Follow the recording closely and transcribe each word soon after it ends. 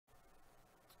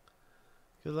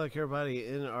Good luck, everybody,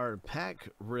 in our pack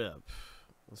rip.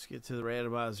 Let's get to the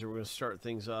randomizer. We're going to start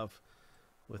things off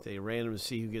with a random to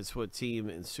see who gets what team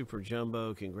in Super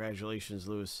Jumbo. Congratulations,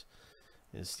 Lewis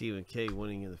and Stephen K.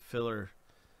 winning in the filler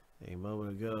a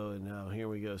moment ago. And now here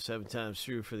we go. 7 times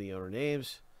through for the owner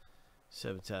names.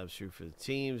 7 times through for the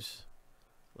teams.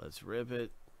 Let's rip it.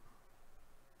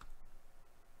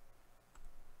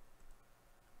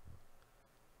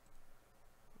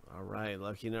 All right,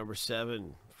 lucky number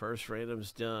 7. First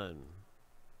random's done.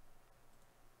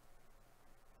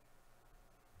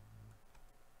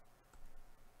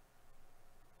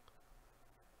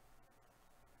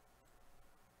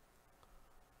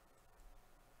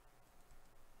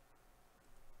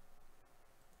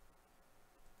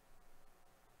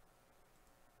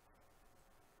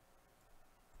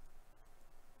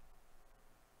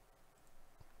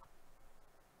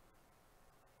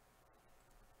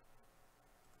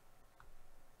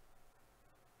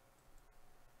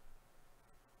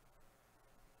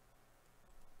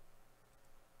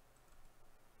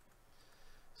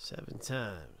 Seven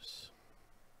times.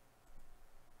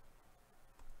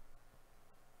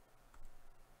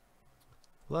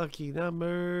 Lucky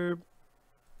number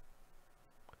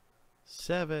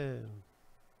 7.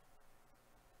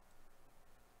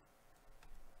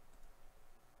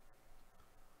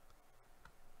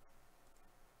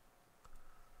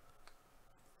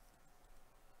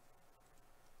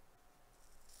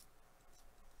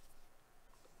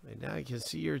 And now you can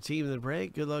see your team in the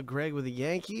break. Good luck, Greg, with the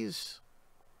Yankees.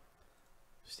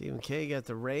 Stephen K. got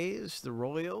the Rays. The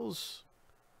Royals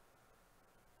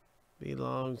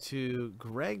belong to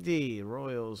Greg D.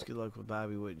 Royals. Good luck with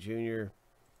Bobby Witt Jr.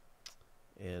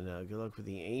 And good luck with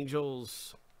the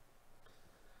Angels.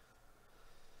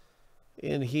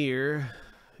 In here,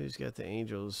 who's got the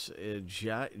Angels?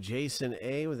 Jason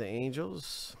A. with the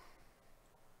Angels.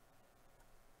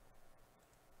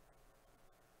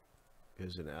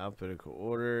 Goes in alphabetical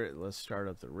order. Let's start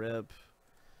up the rip.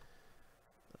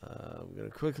 I'm going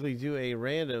to quickly do a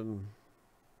random.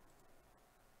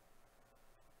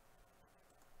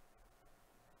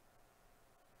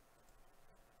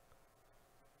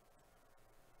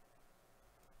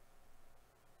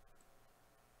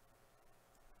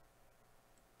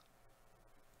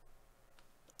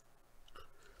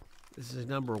 This is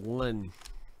number 1.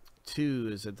 2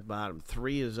 is at the bottom.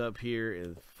 3 is up here,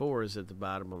 and 4 is at the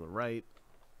bottom on the right.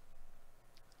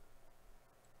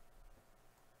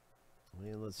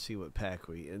 And let's see what pack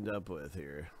we end up with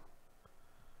here.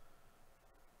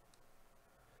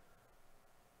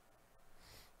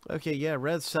 Okay, yeah,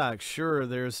 Red Sox. Sure,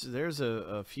 there's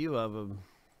a few of them.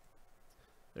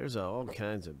 There's all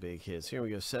kinds of big hits. Here we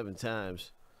go, 7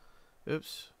 times.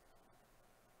 Oops.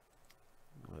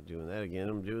 I'm not doing that again.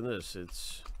 I'm doing this.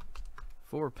 It's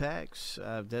 4 packs.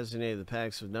 I've designated the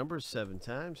packs of numbers 7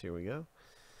 times. Here we go.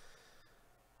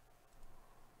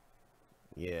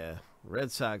 Yeah, Red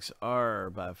Sox are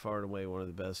by far and away one of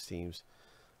the best teams.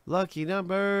 Lucky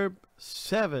number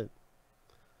 7.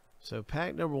 So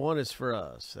pack number 1 is for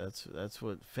us. That's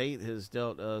what fate has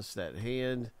dealt us, that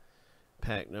hand.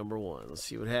 Pack number 1. Let's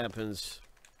see what happens.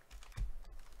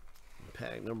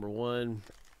 Pack number 1.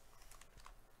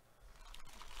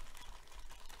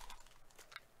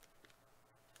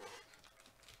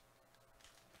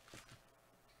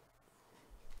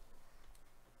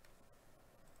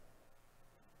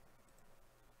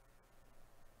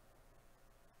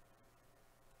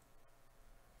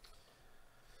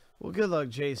 Well, good luck,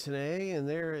 Jason A. And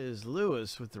there is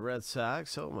Lewis with the Red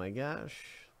Sox. Oh, my gosh.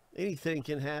 Anything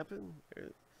can happen.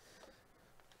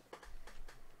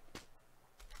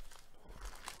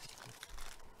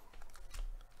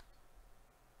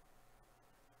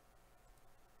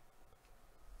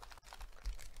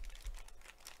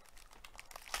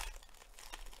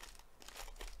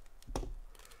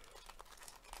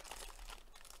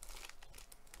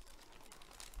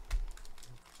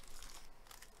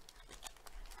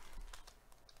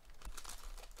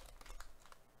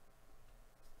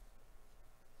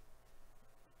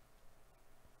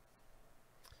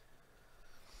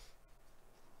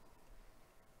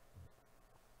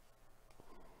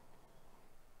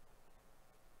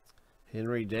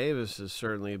 Henry Davis is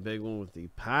certainly a big one with the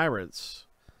Pirates.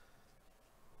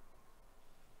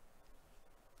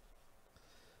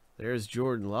 There's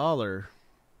Jordan Lawler.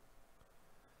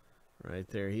 Right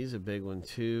there. He's a big one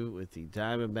too with the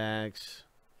Diamondbacks.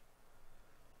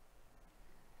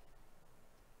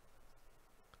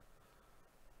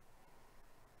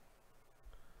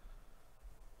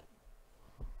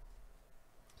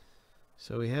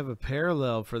 So we have a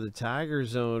parallel for the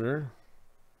Tigers owner.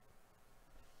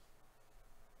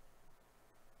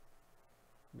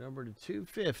 Number to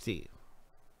 250.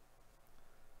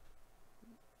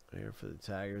 Here for the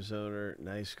Tigers owner.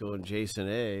 Nice going Jason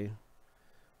A.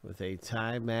 with a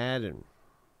Ty Madden.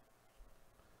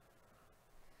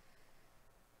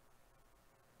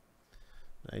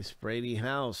 Nice Brady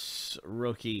House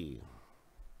rookie.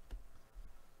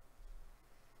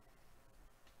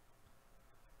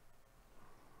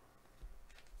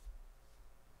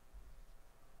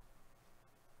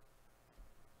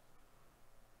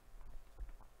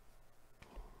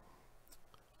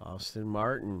 Austin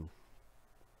Martin.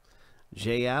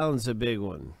 Jay Allen's a big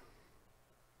one.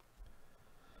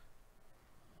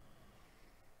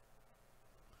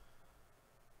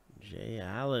 Jay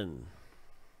Allen.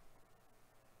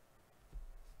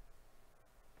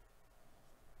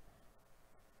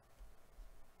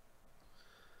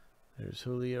 There's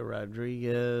Julio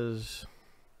Rodriguez.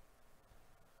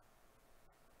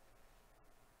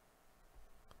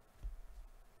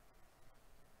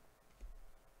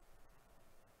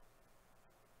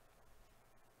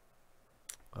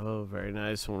 Oh, very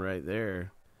nice one right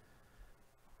there.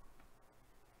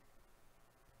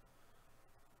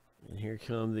 And here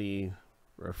come the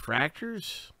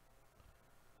refractors.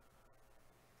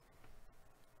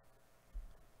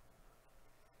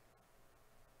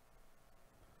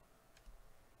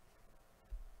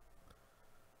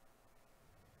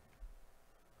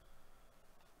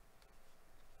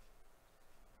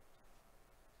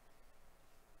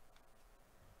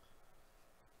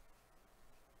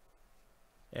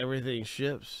 Everything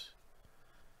ships.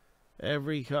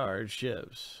 Every card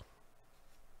ships.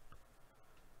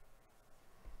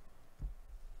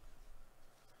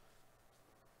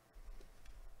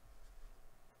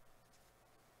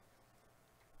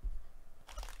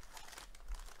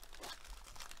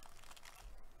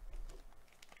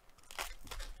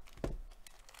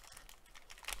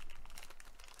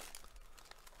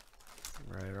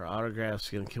 Right, our autograph's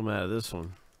going to come out of this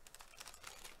one.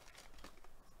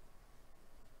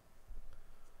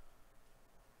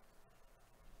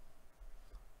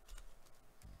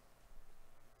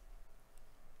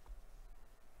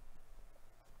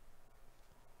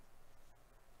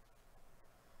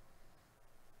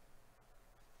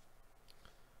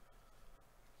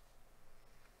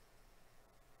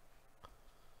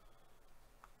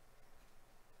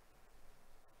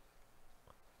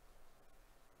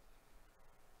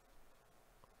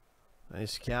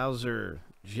 Nice Cowser,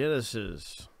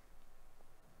 Genesis.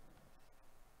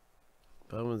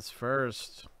 Bowman's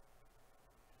first.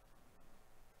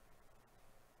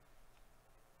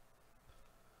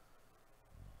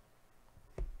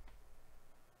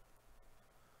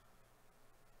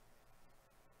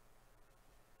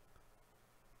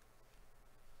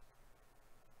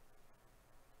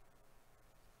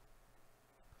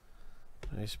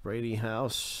 Nice Brady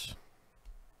House.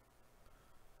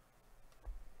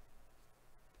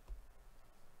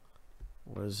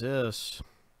 What is this?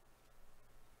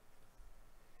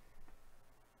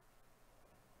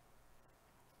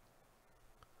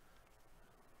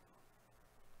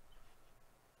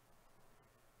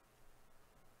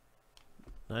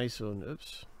 Nice one.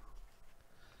 Oops.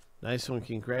 Nice one.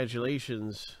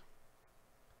 Congratulations.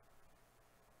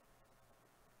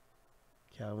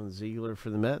 Calvin Ziegler for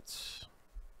the Mets.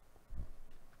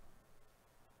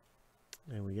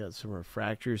 And we got some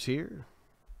refractors here.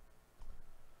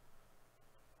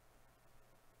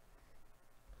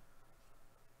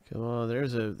 Come on,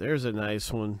 there's a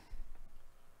nice one.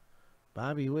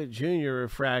 Bobby Witt Jr.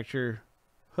 refractor.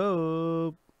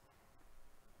 Hope.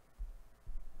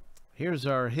 Here's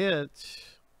our hit.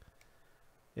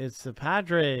 It's the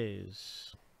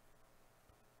Padres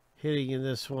hitting in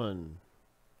this one.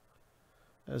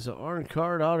 As an orange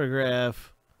card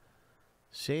autograph.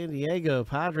 San Diego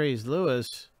Padres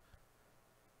Lewis.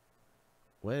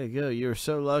 Way to go. You're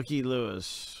so lucky,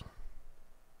 Lewis.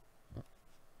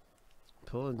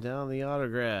 Pulling down the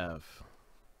autograph.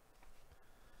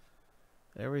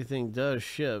 Everything does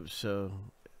ship, so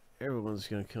everyone's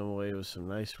going to come away with some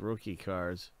nice rookie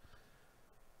cards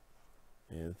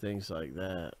and things like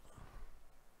that.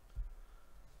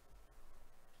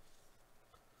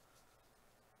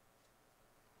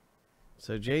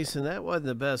 So, Jason, that wasn't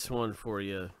the best one for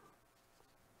you.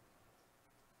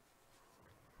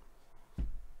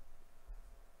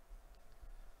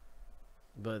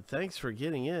 But thanks for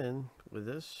getting in with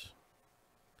this.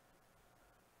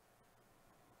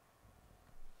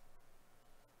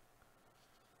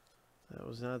 That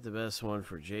was not the best one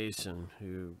for Jason,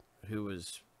 who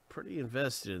was pretty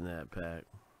invested in that pack.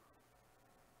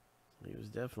 He was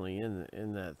definitely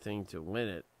in that thing to win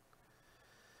it.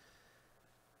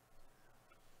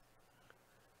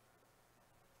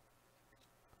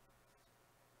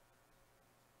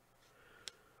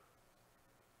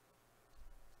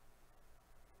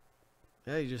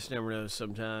 Yeah, you just never know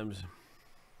sometimes.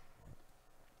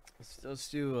 Let's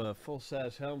do a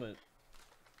full-size helmet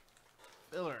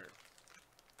filler.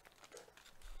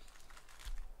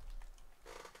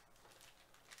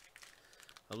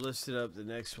 I listed up the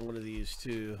next one of these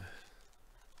two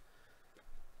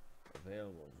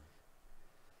available.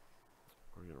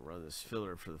 We're going to run this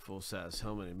filler for the full-size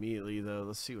helmet immediately, though.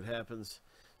 Let's see what happens.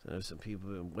 I know some people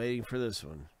have been waiting for this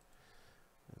one.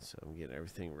 And so I'm getting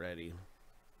everything ready.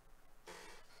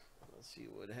 Let's see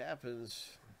what happens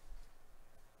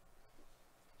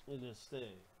in this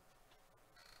thing.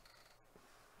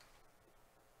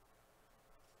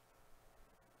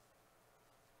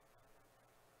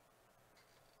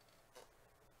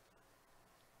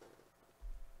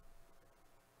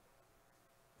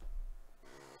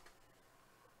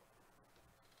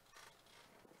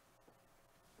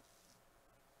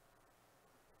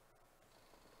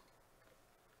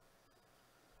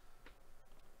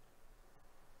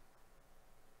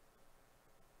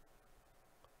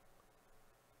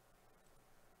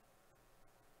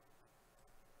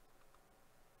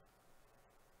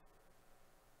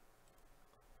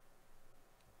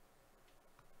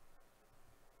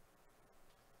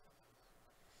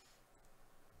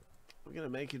 We're going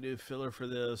to make a new filler for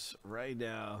this right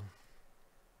now.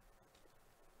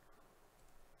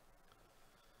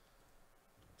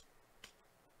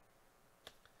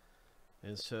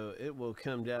 And so it will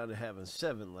come down to having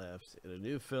 7 left in a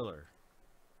new filler.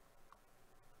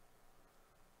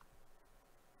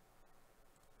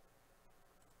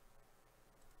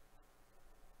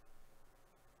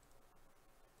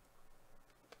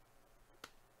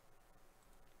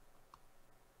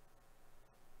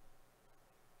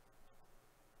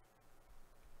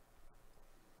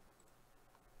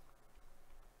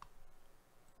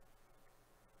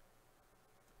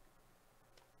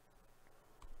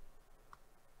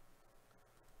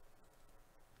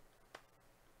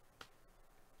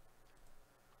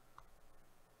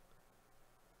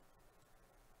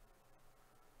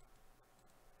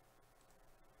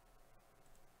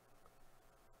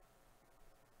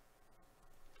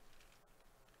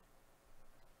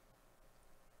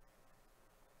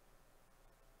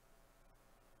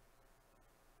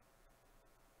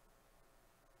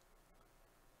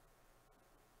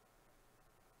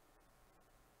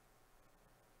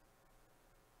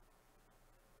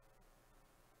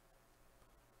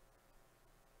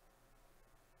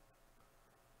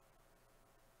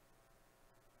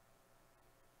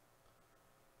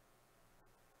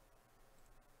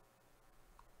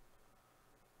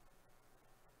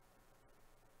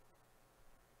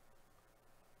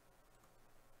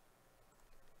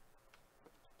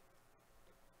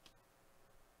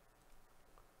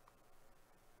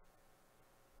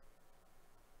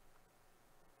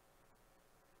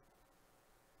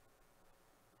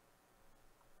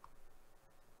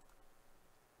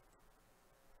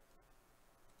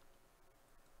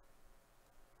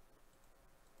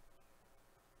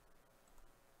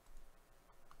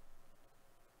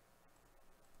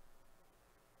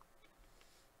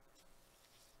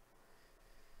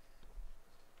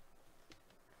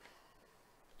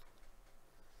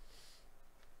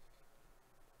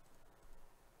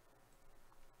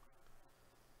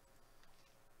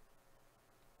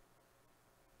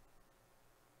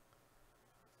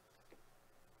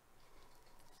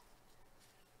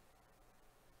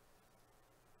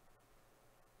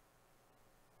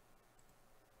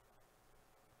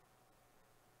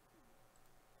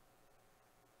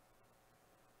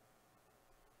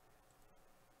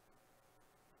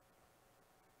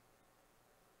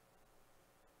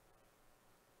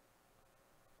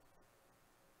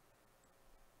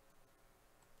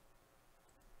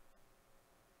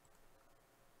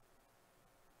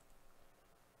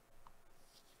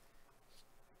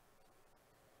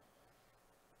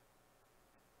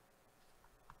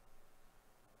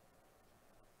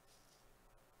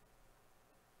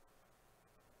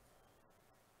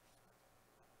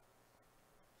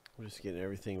 We're just getting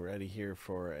everything ready here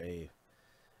for a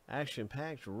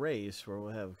action-packed race where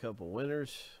we'll have a couple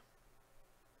winners.